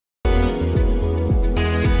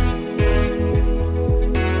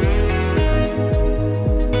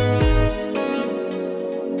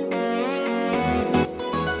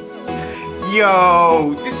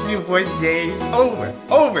Yo, this is your boy Jay over at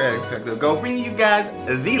XpectoGO, bringing you guys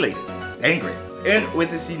the latest and greatest in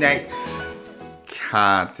Wizards Unite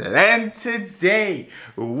content. And today,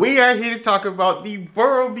 we are here to talk about the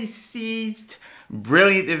Burrow Besieged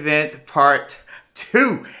Brilliant Event Part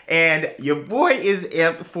 2. And your boy is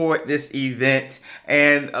amped for this event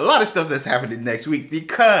and a lot of stuff that's happening next week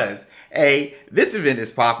because, A, this event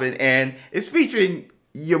is popping and it's featuring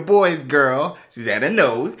your boy's girl, Susanna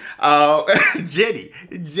knows, Jenny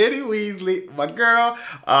Weasley, my girl.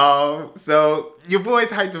 So your boy's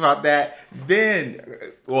hyped about that. Then,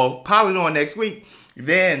 well, piling on next week.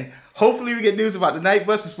 Then, hopefully we get news about the Night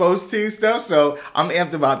Bus supposed to stuff. So I'm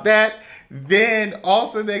amped about that. Then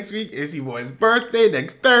also next week is your boy's birthday,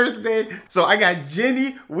 next Thursday. So I got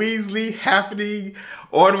Jenny Weasley happening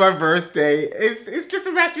on my birthday. It's just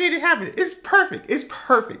a match made it happen. It's perfect. It's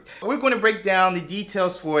perfect. We're going to break down the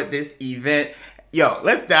details for this event. Yo,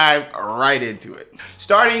 let's dive right into it.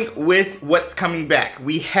 Starting with what's coming back.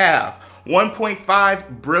 We have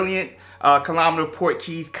 1.5 brilliant kilometer port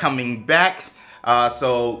keys coming back.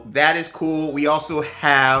 So that is cool. We also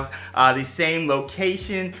have the same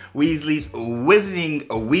location, Weasley's Wizarding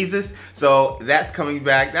Weezes. So that's coming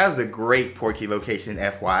back. That was a great port key location,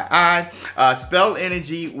 FYI. Spell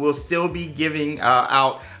Energy will still be giving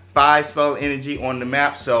out 5 spell energy on the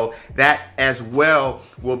map, so that as well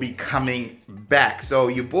will be coming back. So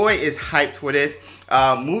your boy is hyped for this.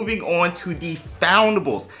 Moving on to the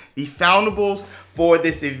foundables. The foundables for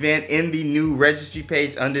this event in the new registry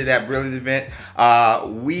page under that brilliant event.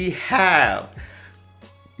 We have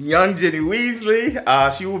young Jenny Weasley.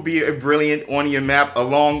 She will be a brilliant on your map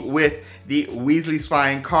along with the Weasley's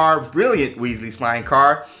Flying Car, brilliant Weasley's Flying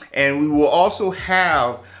Car. And we will also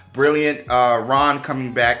have brilliant Ron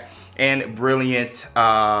coming back and brilliant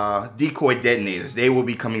decoy detonators. They will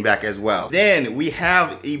be coming back as well. Then we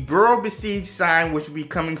have a Burrow Besieged sign, which will be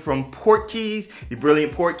coming from port keys, the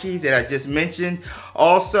brilliant port keys that I just mentioned.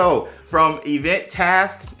 Also from event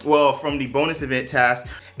task, well, from the bonus event task,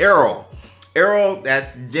 Arrow,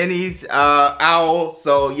 that's Jenny's owl.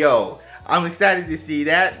 So yo, I'm excited to see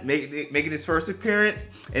that making his first appearance.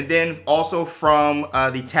 And then also from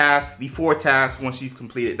the 4 tasks, once you've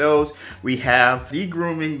completed those, we have the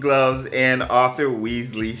grooming gloves and Arthur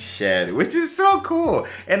Weasley's shed, which is so cool.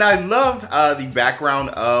 And I love the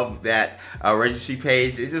background of that registry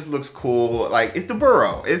page. It just looks cool. Like, it's the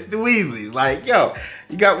Burrow, it's the Weasleys. Like, yo,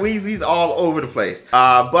 you got Weasleys all over the place.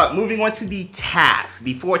 But moving on to the tasks,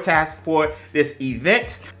 the 4 tasks for this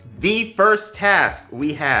event. The first task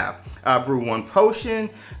we have, brew 1 potion.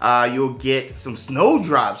 You'll get some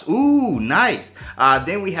snowdrops. Ooh, nice.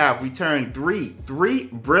 Then we have return three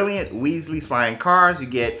brilliant Weasley's Flying Cars. You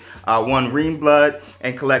get 1 Ream Blood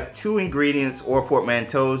and collect 2 ingredients or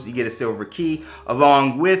portmanteaus. You get a silver key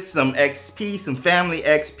along with some XP, some family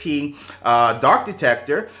XP, Dark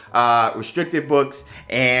Detector, restricted books,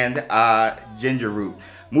 and ginger root.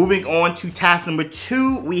 Moving on to task number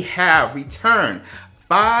 2, we have return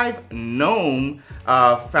 5 gnome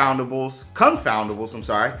confoundables,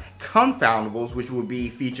 which will be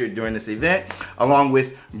featured during this event, along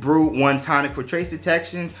with brew 1 tonic for trace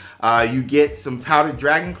detection. You get some powdered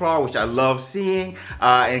dragon claw, which I love seeing,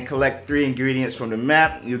 and collect 3 ingredients from the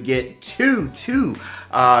map. You get two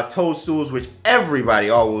toadstools, which everybody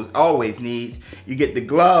always needs. You get the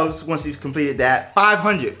gloves once you've completed that.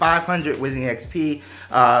 500 Wizarding XP,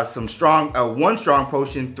 some strong 1 strong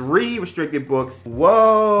potion, 3 restricted books.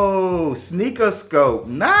 Whoa, sneaker scope,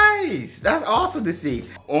 nice. That's awesome to see.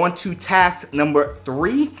 On to task number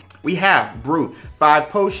 3. We have brew 5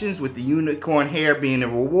 potions with the unicorn hair being a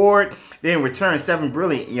reward. Then return 7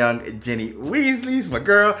 brilliant young Jenny Weasleys, my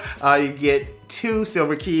girl. You get 2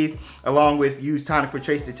 silver keys along with use tonic for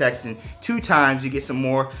trace detection 2 times. You get some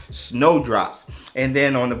more snowdrops. And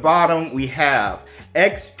then on the bottom we have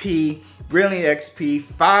XP, brilliant XP,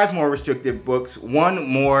 5 more restricted books, 1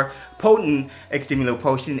 more potent extenuating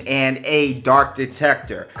potion, and a dark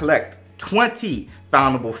detector. Collect 20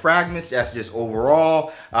 foundable fragments. That's just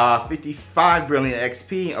overall 55 brilliant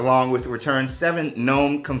XP, along with return 7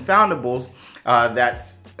 gnome confoundables.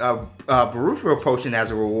 That's Barufro potion as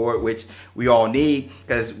a reward, which we all need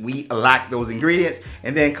because we lack those ingredients.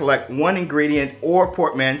 And then collect 1 ingredient or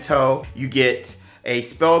portmanteau. You get a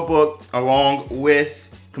spell book along with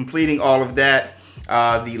completing all of that.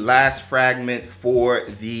 The last fragment for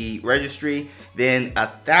the registry, then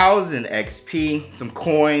 1,000 XP, some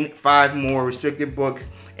coin, 5 more restricted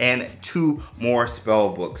books, and 2 more spell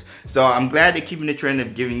books. So I'm glad they're keeping the trend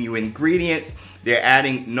of giving you ingredients. They're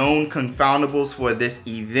adding known confoundables for this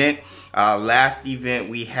event. Last event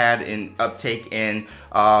we had an uptake in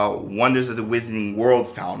Wonders of the Wizarding World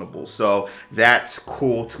foundables, so that's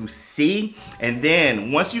cool to see. And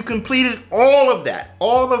then once you completed all of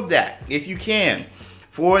that, if you can,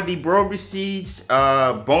 for the Burrow Besieged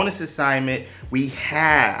bonus assignment, we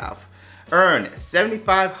have earned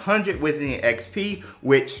 7,500 Wizarding XP,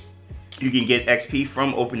 which you can get XP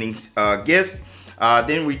from opening gifts.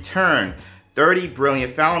 Then return 30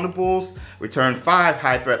 Brilliant Foundables, return 5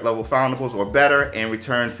 high threat level Foundables or better, and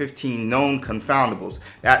return 15 known confoundables.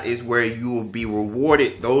 That is where you will be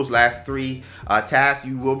rewarded. Those last 3 tasks,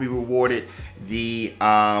 you will be rewarded the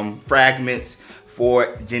fragments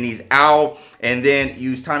for Jenny's Owl, and then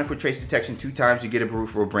use Tonic for Trace Detection 2 times, you get a brew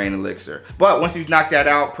for a Brain Elixir. But once you've knocked that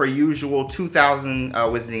out, per usual, 2,000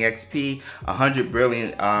 Wizarding XP, 100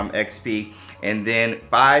 Brilliant XP, and then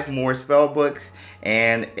 5 more spell books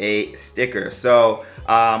and a sticker. So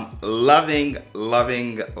loving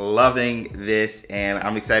this, and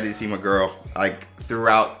I'm excited to see my girl like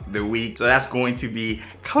throughout the week. So that's going to be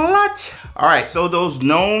clutch. All right, so those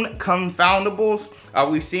known confoundables,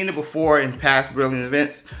 we've seen it before in past Brilliant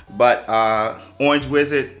events, but Orange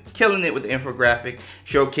Wizard killing it with the infographic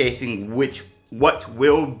showcasing what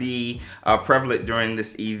will be prevalent during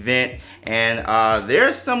this event. And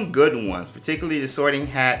there's some good ones, particularly the Sorting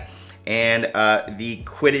Hat and the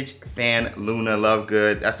Quidditch fan Luna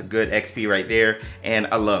Lovegood. That's a good XP right there, and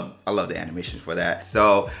I love the animation for that.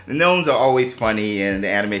 So the gnomes are always funny and the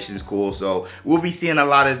animation is cool, so we'll be seeing a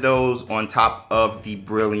lot of those on top of the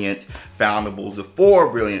Brilliant Foundables, the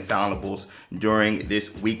 4 Brilliant Foundables during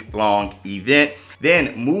this week-long event.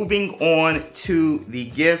 Then moving on to the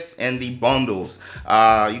gifts and the bundles.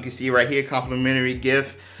 You can see right here, complimentary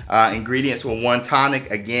gift. Ingredients for 1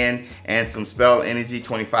 tonic again, and some spell energy,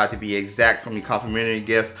 25 to be exact, from the complimentary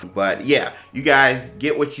gift. But yeah, you guys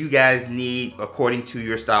get what you guys need according to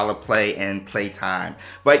your style of play and play time.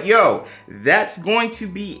 But yo, that's going to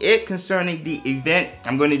be it concerning the event.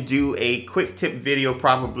 I'm going to do a quick tip video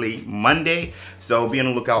probably Monday, so be on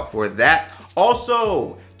the lookout for that.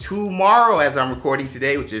 Also, tomorrow, as I'm recording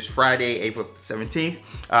today, which is Friday, April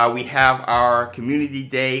 17th, we have our Community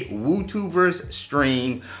Day WUtubers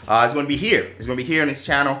stream. It's going to be here. It's going to be here on this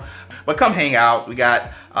channel. But come hang out. We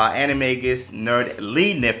got Animagus, Nerd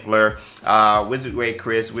Lee Niffler, Wizard Way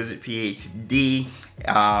Chris, Wizard PhD.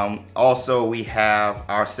 Also, we have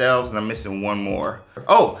ourselves, and I'm missing one more.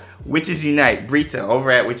 Oh, Witches Unite, Brita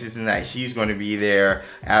over at Witches Unite. She's going to be there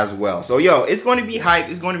as well. So yo, it's going to be hype.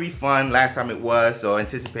 It's going to be fun. Last time it was, so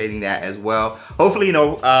anticipating that as well. Hopefully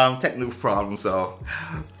no technical problems, so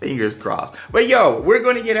fingers crossed. But yo, we're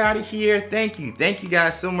going to get out of here. Thank you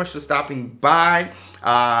guys so much for stopping by.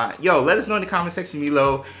 Yo, let us know in the comment section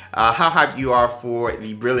below how hyped you are for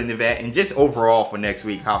the Brilliant event, and just overall for next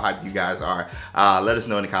week, how hyped you guys are. Let us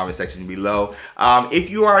know in the comment section below.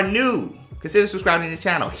 If you are new, consider subscribing to the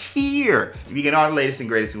channel. Here, you get all the latest and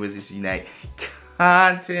greatest in Wizards Unite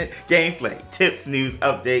content, gameplay, tips, news,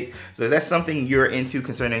 updates. So if that's something you're into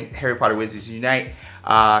concerning Harry Potter Wizards Unite,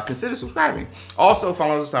 consider subscribing. Also,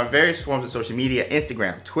 follow us on various forms of social media,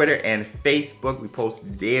 Instagram, Twitter, and Facebook. We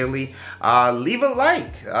post daily. Leave a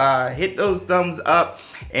like, hit those thumbs up,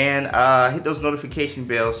 and hit those notification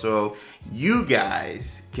bells so you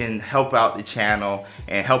guys can help out the channel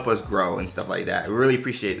and help us grow and stuff like that. We really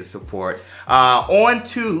appreciate the support. On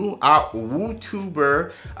to our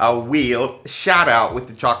WUtuber wheel shout out with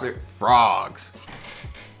the chocolate frogs.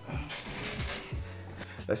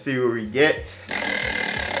 Let's see what we get.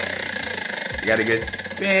 We got a good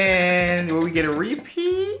spin. Will we get a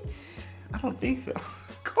repeat? I don't think so.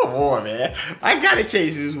 Come on, man. I gotta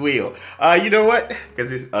change this wheel. You know what?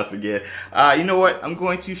 Because it's us again. You know what? I'm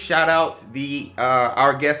going to shout out the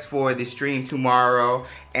our guest for the stream tomorrow,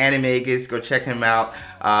 Animagus. Go check him out.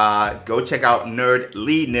 Go check out Nerd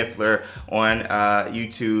Lee Niffler on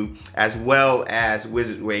YouTube, as well as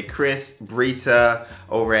Wizard Way Chris, Brita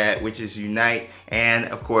over at Witches Unite, and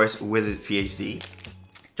of course Wizard PhD.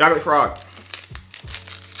 Chocolate Frog.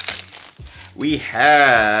 We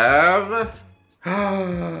have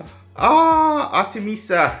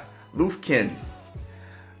Artemisa Lufkin.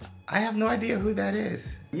 I have no idea who that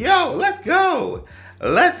is. Yo, let's go.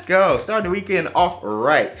 Let's go. Start the weekend off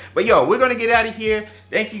right. But yo, we're going to get out of here.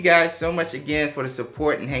 Thank you guys so much again for the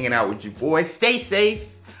support and hanging out with your boy. Stay safe.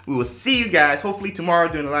 We will see you guys hopefully tomorrow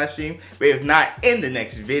during the live stream. But if not, in the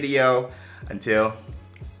next video. Until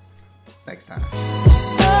next time.